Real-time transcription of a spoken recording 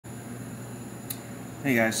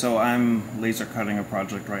Hey guys, so I'm laser cutting a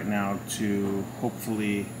project right now to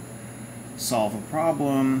hopefully solve a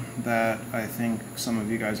problem that I think some of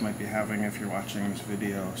you guys might be having if you're watching this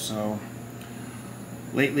video. So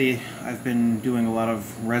lately I've been doing a lot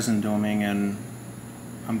of resin doming and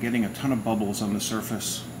I'm getting a ton of bubbles on the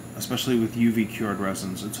surface, especially with UV cured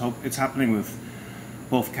resins. It's happening with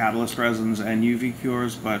both catalyst resins and UV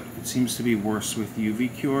cures, but it seems to be worse with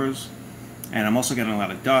UV cures. And I'm also getting a lot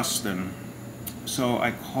of dust, and so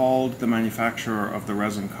I called the manufacturer of the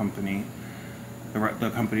resin company, the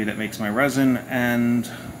company that makes my resin, and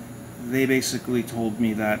they basically told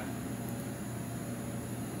me that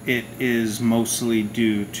it is mostly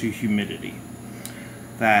due to humidity.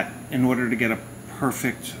 That in order to get a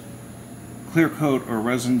perfect clear coat or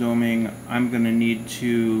resin doming, I'm going to need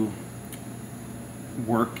to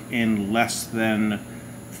work in less than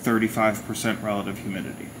 35% relative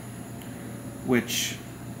humidity, which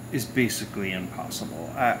is basically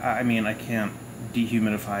impossible. I mean, I can't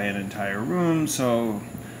dehumidify an entire room, so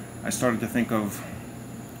I started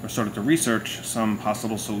to research some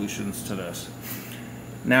possible solutions to this.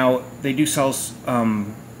 Now, they do sell, I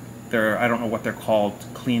don't know what they're called,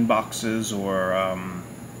 clean boxes or,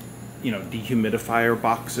 dehumidifier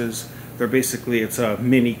boxes. They're basically, it's a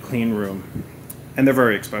mini clean room, and they're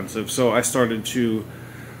very expensive. So I started to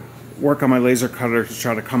work on my laser cutter to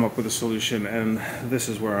try to come up with a solution, and this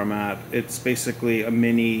is where I'm at. It's basically a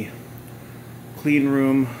mini clean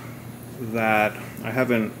room that I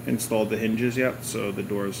haven't installed the hinges yet, so the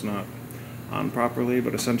door is not on properly,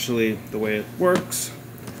 but essentially the way it works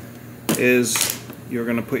is you're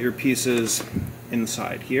going to put your pieces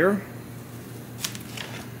inside here,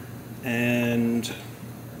 and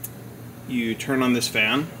you turn on this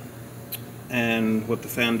fan, and what the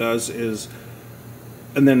fan does is,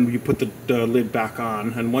 and then you put the lid back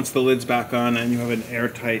on, and once the lid's back on and you have an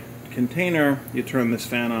airtight container, you turn this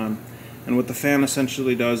fan on, and what the fan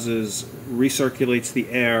essentially does is recirculates the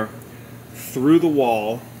air through the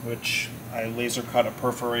wall, which I laser cut a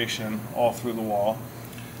perforation all through the wall.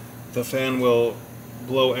 The fan will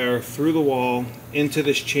blow air through the wall into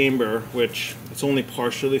this chamber, which it's only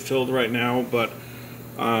partially filled right now, but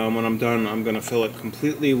when I'm done, I'm going to fill it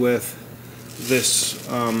completely with this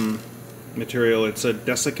material. It's a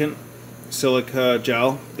desiccant silica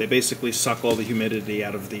gel. They basically suck all the humidity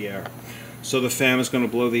out of the air. So the fan is going to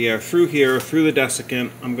blow the air through here, through the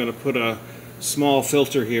desiccant. I'm going to put a small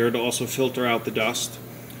filter here to also filter out the dust.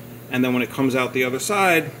 And then when it comes out the other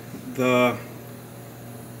side, all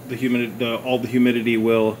the humidity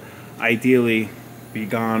will ideally be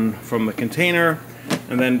gone from the container.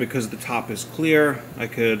 And then because the top is clear, I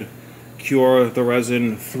could cure the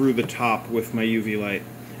resin through the top with my UV light.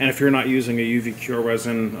 And if you're not using a UV cure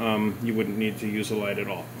resin, you wouldn't need to use a light at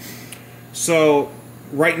all. So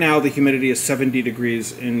right now the humidity is 70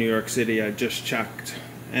 degrees in New York City. I just checked,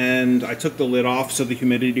 and I took the lid off, so the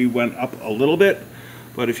humidity went up a little bit.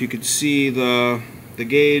 But if you could see the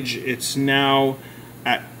gauge, it's now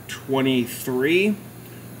at 23,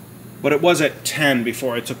 but it was at 10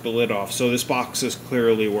 before I took the lid off. So this box is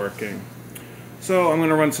clearly working. So I'm going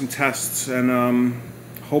to run some tests, and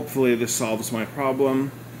hopefully this solves my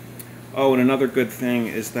problem. Oh, and another good thing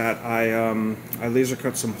is that I laser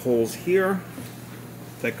cut some holes here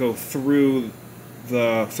that go through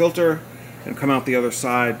the filter and come out the other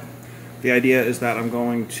side. The idea is that I'm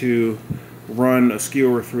going to run a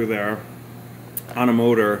skewer through there on a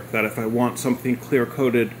motor, that if I want something clear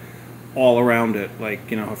coated all around it,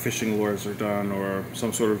 like how fishing lures are done, or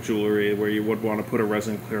some sort of jewelry where you would want to put a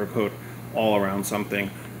resin clear coat all around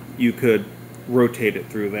something, you could rotate it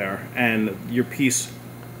through there, and your piece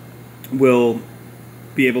will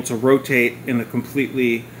be able to rotate in a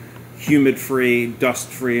completely humid-free,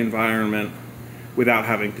 dust-free environment without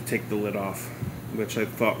having to take the lid off, which I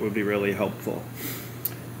thought would be really helpful.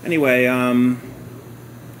 Anyway,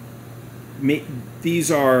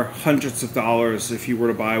 these are hundreds of dollars if you were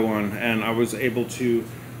to buy one, and I was able to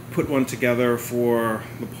put one together for,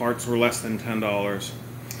 the parts were less than $10.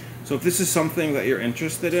 So if this is something that you're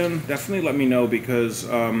interested in, definitely let me know, because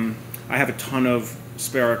I have a ton of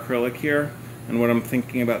spare acrylic here, and what I'm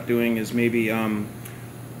thinking about doing is maybe and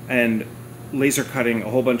laser cutting a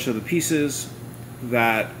whole bunch of the pieces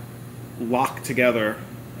that lock together,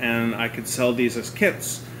 and I could sell these as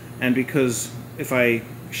kits. And because if I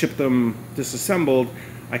ship them disassembled,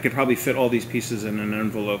 I could probably fit all these pieces in an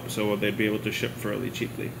envelope, so they'd be able to ship fairly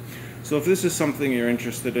cheaply. So if this is something you're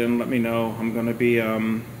interested in, let me know. I'm going to be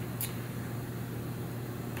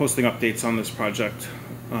posting updates on this project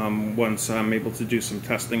once I'm able to do some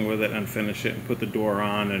testing with it and finish it and put the door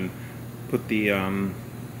on and put the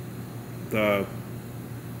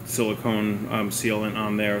silicone sealant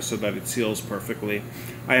on there so that it seals perfectly.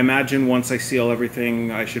 I imagine once I seal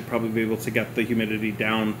everything, I should probably be able to get the humidity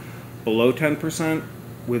down below 10%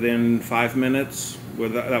 within 5 minutes.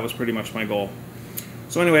 That was pretty much my goal.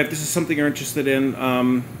 So anyway, if this is something you're interested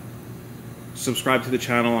in, subscribe to the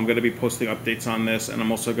channel. I'm going to be posting updates on this, and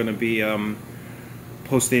I'm also going to be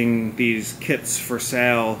posting these kits for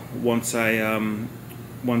sale once they're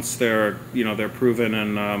they're proven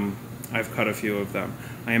and I've cut a few of them.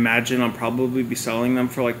 I imagine I'll probably be selling them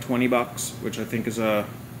for like 20 bucks, which I think is a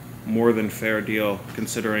more than fair deal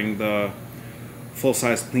considering the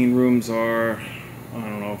full-size clean rooms are, I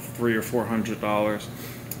don't know, $300 or $400.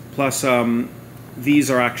 Plus,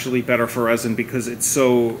 these are actually better for resin because it's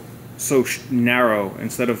so narrow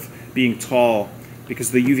instead of being tall.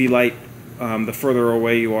 Because the UV light, the further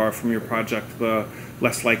away you are from your project, the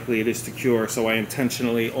less likely it is to cure. So I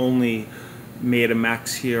intentionally only made a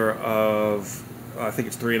max here of, I think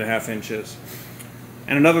it's 3.5 inches.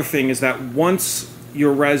 And another thing is that once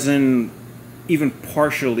your resin even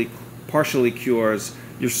partially cures,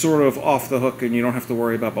 you're sort of off the hook and you don't have to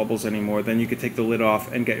worry about bubbles anymore. Then you could take the lid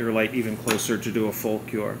off and get your light even closer to do a full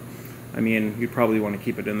cure. I mean, you'd probably want to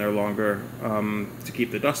keep it in there longer to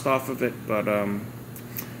keep the dust off of it. But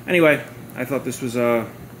anyway, I thought this was a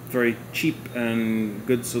very cheap and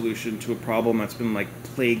good solution to a problem that's been like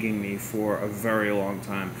plaguing me for a very long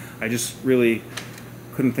time. I just really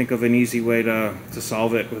couldn't think of an easy way to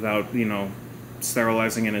solve it without,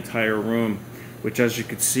 sterilizing an entire room, which, as you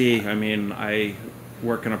could see, I mean, I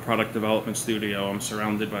work in a product development studio. I'm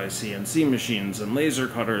surrounded by CNC machines and laser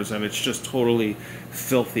cutters, and it's just totally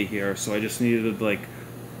filthy here. So I just needed like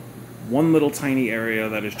one little tiny area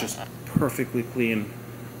that is just perfectly clean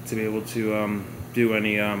to be able to do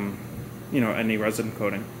any any resin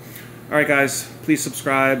coating. All right, guys, please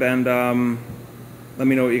subscribe and let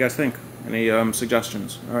me know what you guys think. Any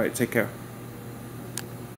suggestions? All right, take care.